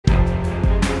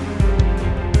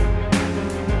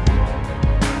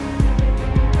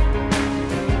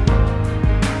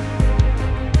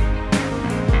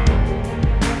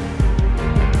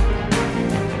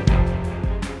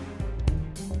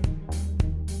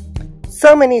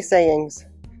So many sayings,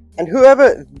 and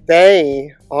whoever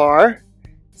they are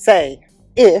say,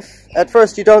 if at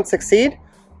first you don't succeed,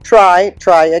 try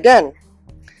again.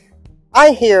 I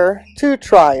hear 2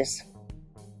 tries.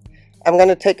 I'm going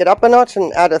to take it up a notch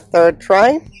and add a 3rd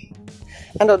try.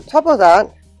 And on top of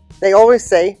that, they always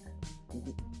say,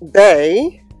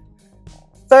 3rd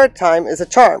time is a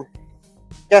charm.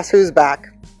 Guess who's back?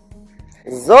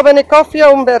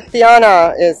 Sobennikoffia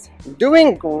Humbertiana is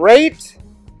doing great,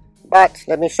 but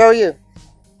let me show you.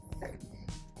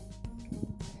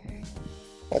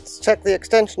 Let's check the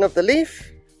extension of the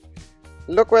leaf.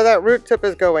 Look where that root tip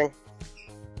is going.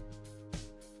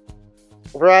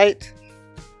 Right?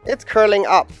 It's curling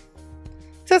up.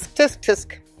 Tisk, tisk,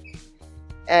 tisk.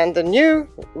 And the new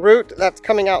root that's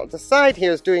coming out the side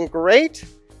here is doing great.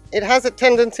 It has a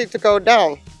tendency to go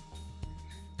down.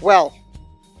 Well,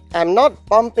 I'm not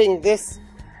bumping this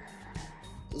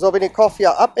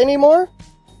Sobennikoffia up anymore.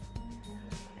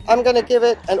 I'm going to give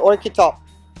it an Orchitop.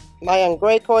 My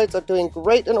Angraecoids are doing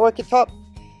great in Orchitop.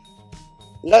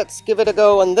 Let's give it a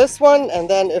go on this one, and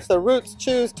then if the roots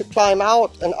choose to climb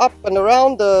out and up and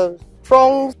around the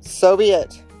prongs, so be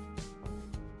it.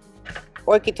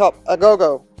 Orchitop, a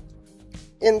go-go.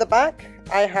 In the back,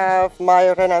 I have my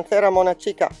Renanthera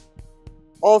Monachica,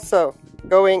 also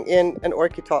going in an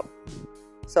Orchitop.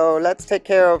 So let's take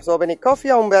care of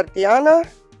Sobennikoffia Humbertiana,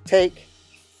 take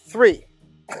 3.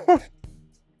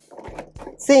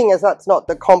 Seeing as that's not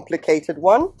the complicated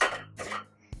one,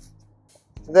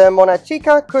 the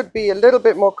Monachica could be a little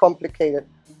bit more complicated.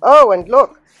 Oh, and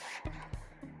look,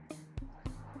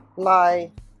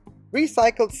 my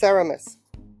recycled ceramis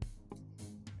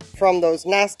from those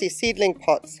nasty seedling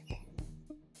pots.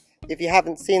 If you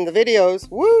haven't seen the videos,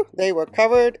 woo, they were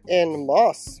covered in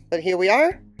moss. But here we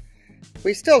are.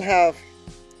 We still have,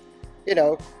 you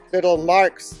know, little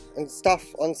marks and stuff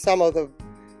on some of the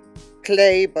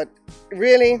clay, but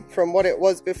really, from what it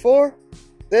was before,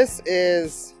 this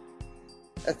is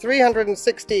a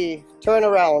 360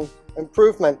 turnaround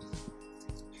improvement.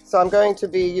 So I'm going to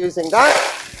be using that.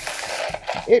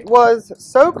 It was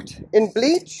soaked in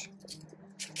bleach,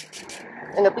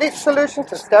 in a bleach solution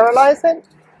to sterilize it,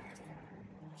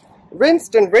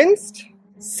 rinsed and rinsed,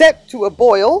 set to a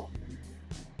boil.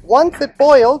 Once it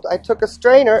boiled, I took a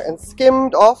strainer and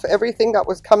skimmed off everything that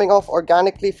was coming off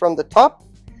organically from the top.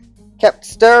 Kept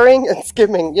stirring and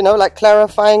skimming, you know, like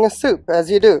clarifying a soup, as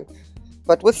you do,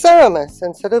 but with ceramis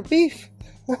instead of beef.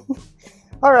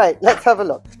 All right, let's have a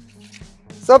look.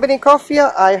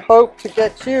 Sobennikoffia, I hope to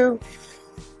get you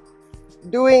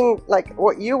doing like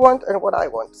what you want and what I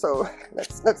want. So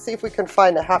let's see if we can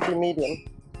find a happy medium.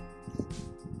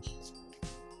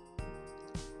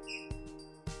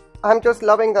 I'm just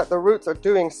loving that the roots are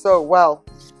doing so well.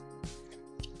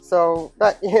 So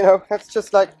that, you know, that's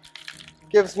just like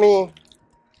gives me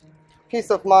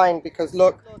peace of mind, because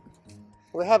look,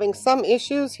 we're having some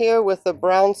issues here with the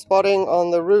brown spotting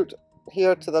on the root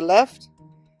here to the left,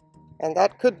 and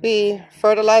that could be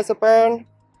fertilizer burn,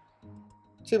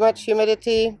 too much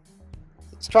humidity,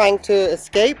 it's trying to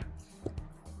escape.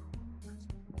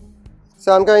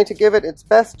 So I'm going to give it its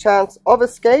best chance of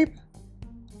escape,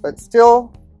 but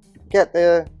still get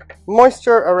the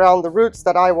moisture around the roots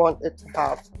that I want it to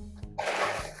have.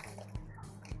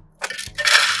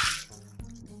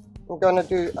 I'm going to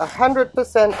do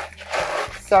 100%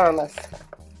 ceramis.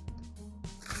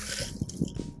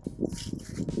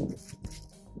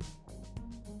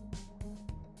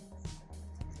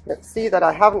 Let's see that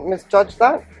I haven't misjudged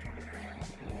that.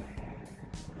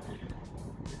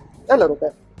 A little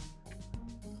bit.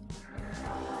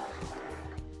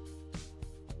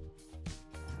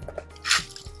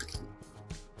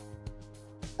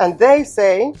 And they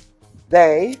say,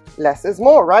 less is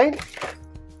more, right?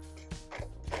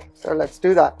 So let's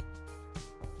do that.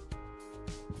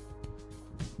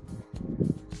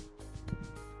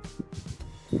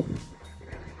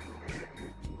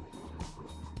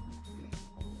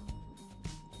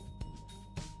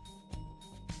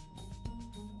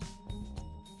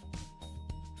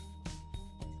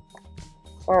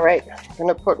 All right, I'm going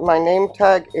to put my name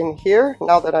tag in here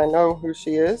now that I know who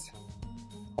she is.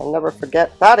 I'll never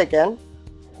forget that again.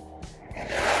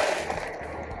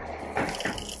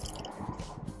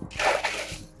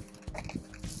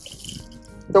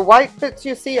 The white bits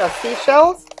you see are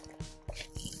seashells.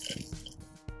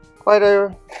 Quite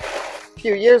a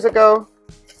few years ago,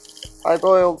 I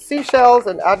boiled seashells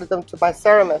and added them to my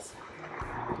ceramis.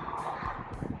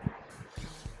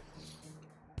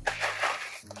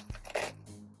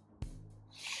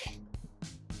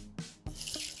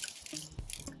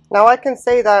 Now I can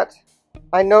say that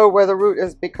I know where the root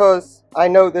is because I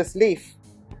know this leaf.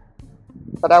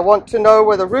 but I want to know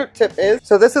where the root tip is.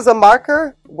 So this is a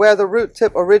marker where the root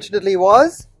tip originally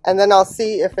was, and then I'll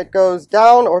see if it goes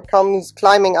down or comes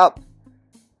climbing up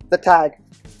the tag.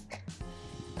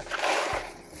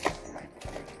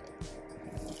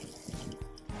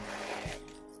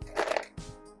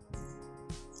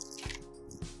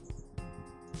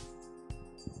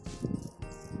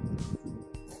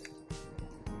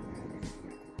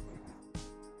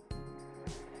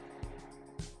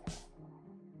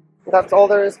 That's all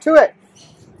there is to it.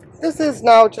 This is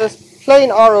now just plain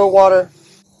RO water.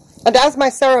 And as my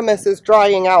Ceramis is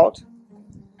drying out,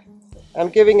 I'm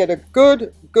giving it a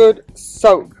good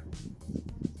soak,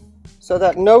 so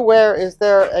that nowhere is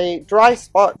there a dry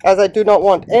spot, as I do not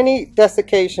want any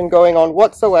desiccation going on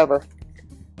whatsoever.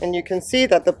 And you can see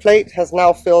that the plate has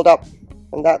now filled up,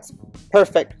 and that's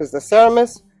perfect because the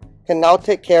Ceramis can now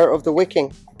take care of the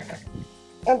wicking.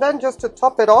 And then just to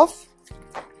top it off,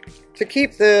 to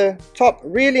keep the top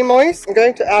really moist, I'm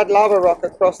going to add lava rock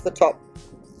across the top.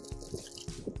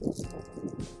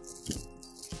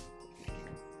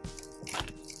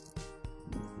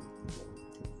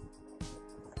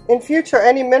 In future,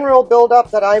 any mineral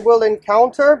buildup that I will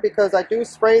encounter, because I do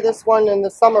spray this one in the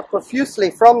summer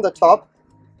profusely from the top,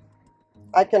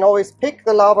 I can always pick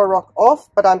the lava rock off,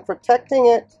 but I'm protecting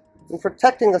it and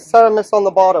protecting the Ceramis on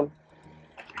the bottom.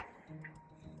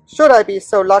 Should I be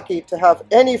so lucky to have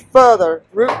any further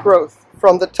root growth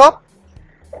from the top,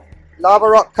 lava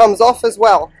rock comes off as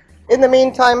well. In the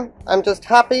meantime, I'm just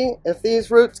happy if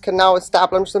these roots can now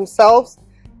establish themselves.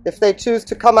 If they choose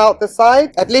to come out the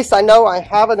side, at least I know I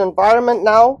have an environment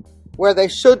now where they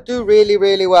should do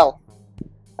really well.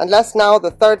 Unless now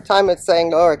the third time it's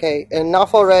saying, oh, okay,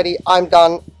 enough already, I'm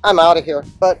done, I'm out of here.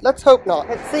 But let's hope not.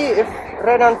 Let's see if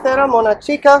Renanthera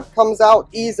Monachica comes out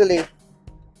easily.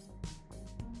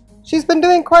 She's been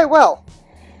doing quite well.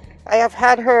 I have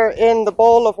had her in the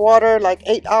bowl of water like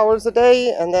 8 hours a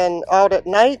day and then out at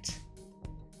night.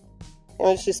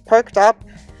 And she's perked up.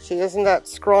 She isn't that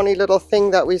scrawny little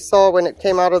thing that we saw when it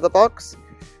came out of the box.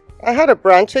 I had a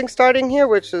branching starting here,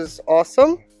 which is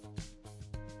awesome.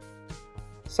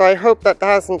 So I hope that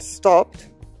hasn't stopped.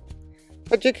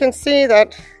 But you can see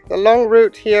that the long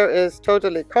root here is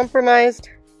totally compromised.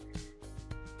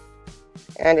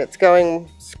 And it's going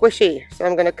squishy, so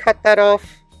I'm going to cut that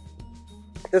off.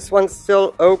 This one's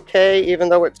still okay, even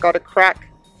though it's got a crack.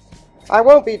 I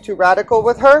won't be too radical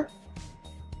with her.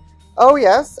 Oh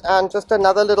yes, and just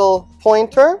another little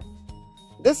pointer.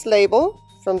 This label,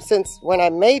 from since when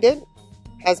I made it,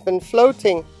 has been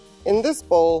floating in this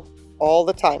bowl all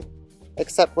the time,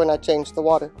 except when I changed the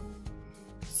water.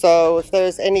 So if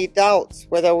there's any doubts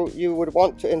whether you would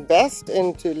want to invest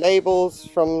into labels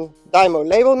from Dymo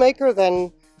Label Maker,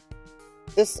 then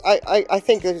this, I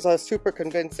think these are super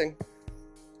convincing.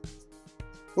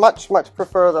 Much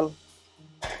prefer them.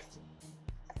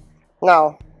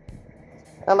 Now,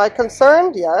 am I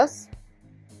concerned? Yes.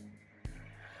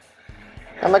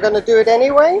 Am I going to do it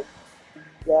anyway?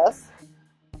 Yes.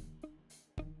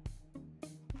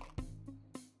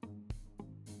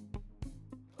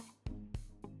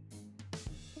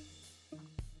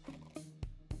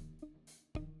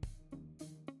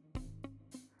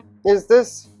 Is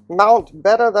this mount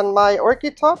better than my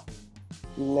Orchitop?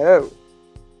 No.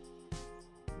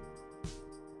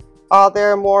 Are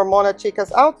there more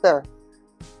Monachicas out there?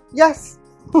 Yes.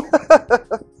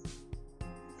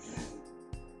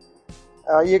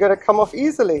 Are you going to come off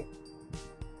easily?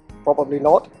 Probably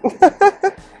not.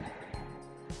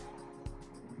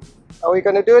 Are we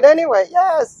going to do it anyway?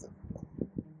 Yes.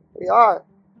 We are.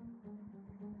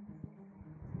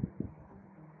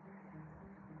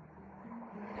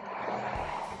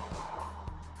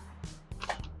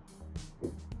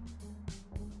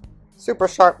 Super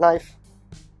sharp knife.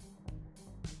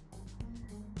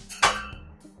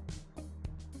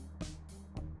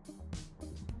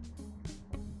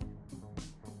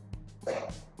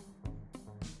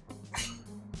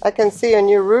 I can see a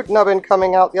new root nubbin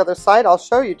coming out the other side. I'll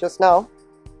show you just now.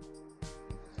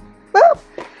 Well,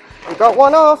 we got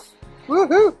one off.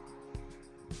 Woohoo!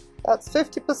 That's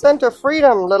 50% of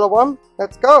freedom, little one.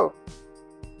 Let's go.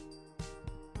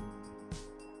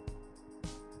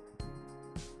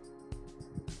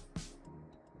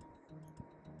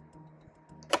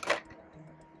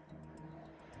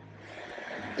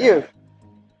 You.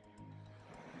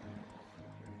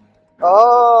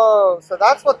 Oh, so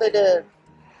that's what they did.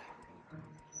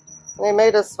 They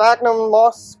made a sphagnum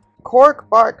moss cork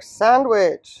bark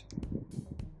sandwich.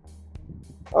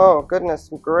 Oh, goodness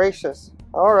gracious.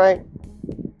 All right.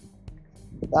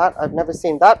 That, I've never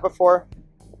seen that before.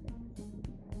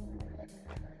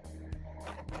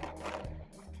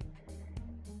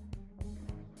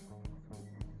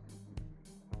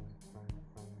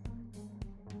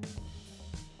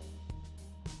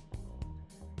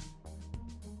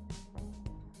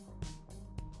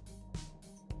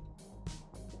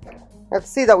 Let's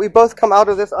see that we both come out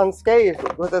of this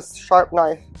unscathed with this sharp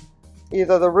knife.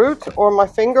 Either the root or my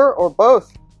finger or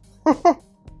both.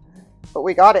 But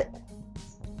we got it.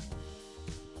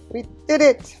 We did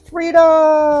it! Freedom!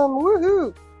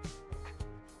 Woohoo!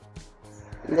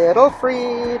 Little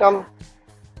freedom.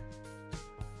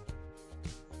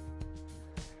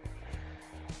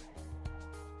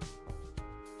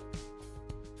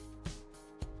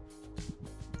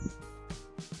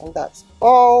 And that's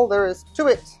all there is to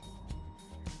it.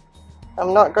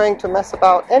 I'm not going to mess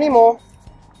about anymore.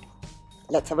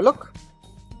 Let's have a look.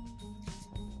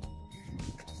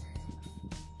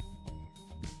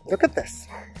 Look at this.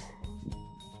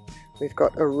 We've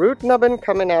got a root nubbin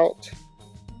coming out.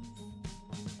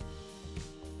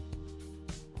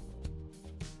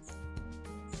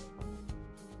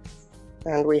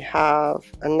 And we have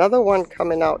another one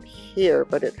coming out here,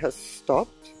 but it has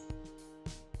stopped.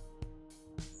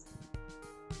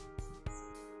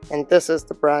 And this is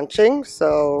the branching,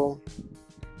 so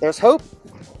there's hope.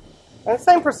 And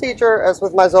same procedure as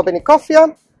with my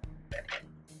Sobennikoffia,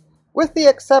 with the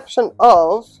exception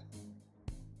of,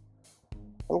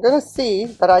 I'm going to see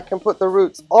that I can put the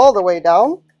roots all the way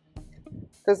down,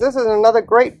 because this is another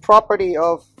great property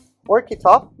of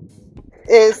Orchitop,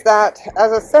 is that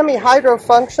as a semi-hydro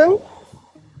function,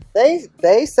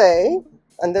 they say,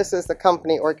 and this is the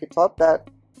company Orchitop, that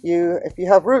if you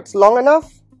have roots long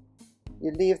enough, you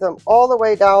leave them all the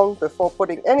way down before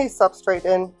putting any substrate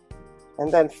in,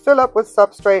 and then fill up with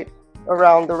substrate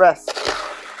around the rest.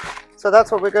 So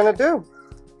that's what we're going to do.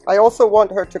 I also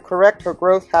want her to correct her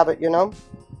growth habit, you know.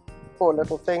 Poor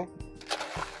little thing.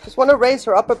 Just want to raise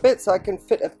her up a bit so I can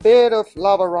fit a bit of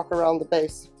lava rock around the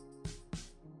base.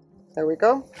 There we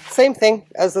go. Same thing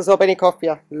as the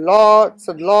Sobennikoffia. Lots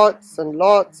and lots and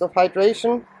lots of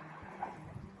hydration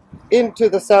into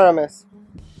the ceramis.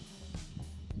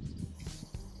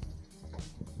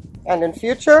 And in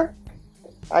future,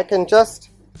 I can just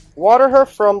water her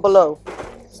from below.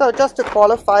 So just to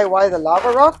qualify why the lava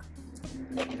rock,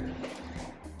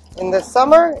 in the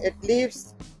summer it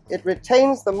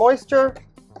retains the moisture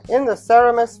in the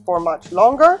ceramis for much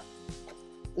longer,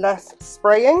 less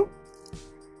spraying.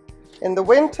 In the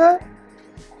winter,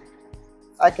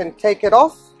 I can take it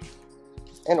off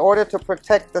in order to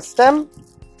protect the stem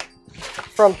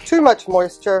from too much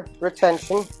moisture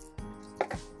retention,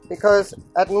 because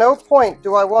at no point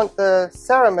do I want the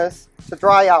ceramis to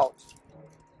dry out.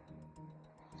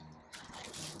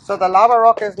 So the lava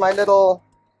rock is my little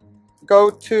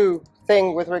go-to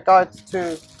thing with regards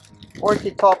to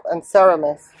Orchitop and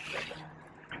ceramis,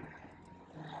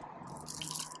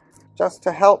 just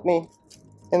to help me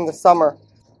in the summer.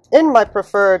 In my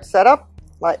preferred setup,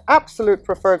 my absolute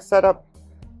preferred setup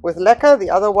with Lekka, the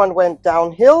other one went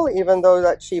downhill even though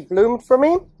that she bloomed for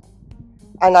me,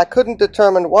 and I couldn't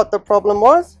determine what the problem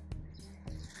was.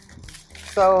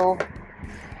 So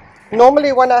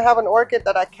normally when I have an orchid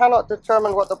that I cannot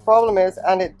determine what the problem is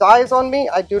and it dies on me,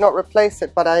 I do not replace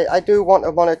it, but I do want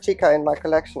a Monachica in my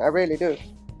collection, I really do.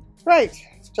 Right,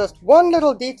 it's just one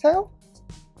little detail.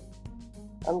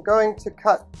 I'm going to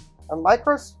cut a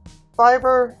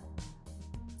microfiber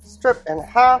strip in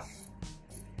half.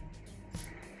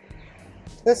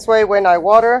 This way when I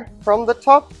water from the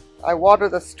top, I water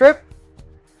the strip.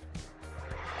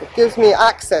 It gives me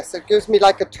access, it gives me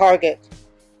like a target.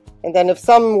 And then if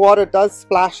some water does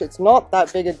splash, it's not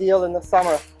that big a deal in the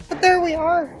summer. But there we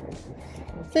are.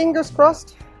 Fingers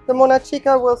crossed the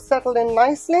Monachica will settle in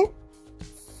nicely.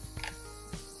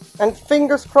 And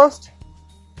fingers crossed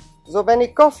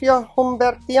Sobennikoffia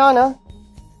Humbertiana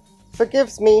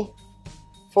forgives me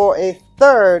for a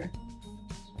third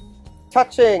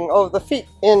touching of the feet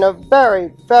in a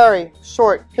very, very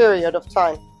short period of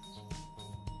time.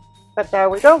 But there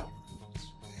we go.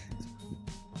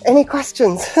 Any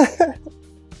questions?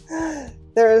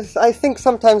 I think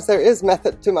sometimes there is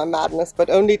method to my madness, but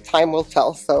only time will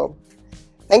tell. So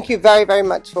thank you very, very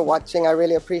much for watching. I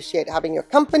really appreciate having your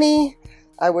company.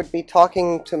 I would be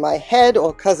talking to my head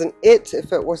or cousin It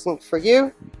if it wasn't for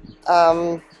you.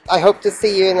 I hope to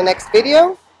see you in the next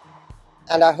video,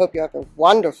 and I hope you have a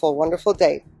wonderful, wonderful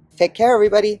day. Take care,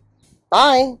 everybody.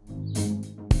 Bye.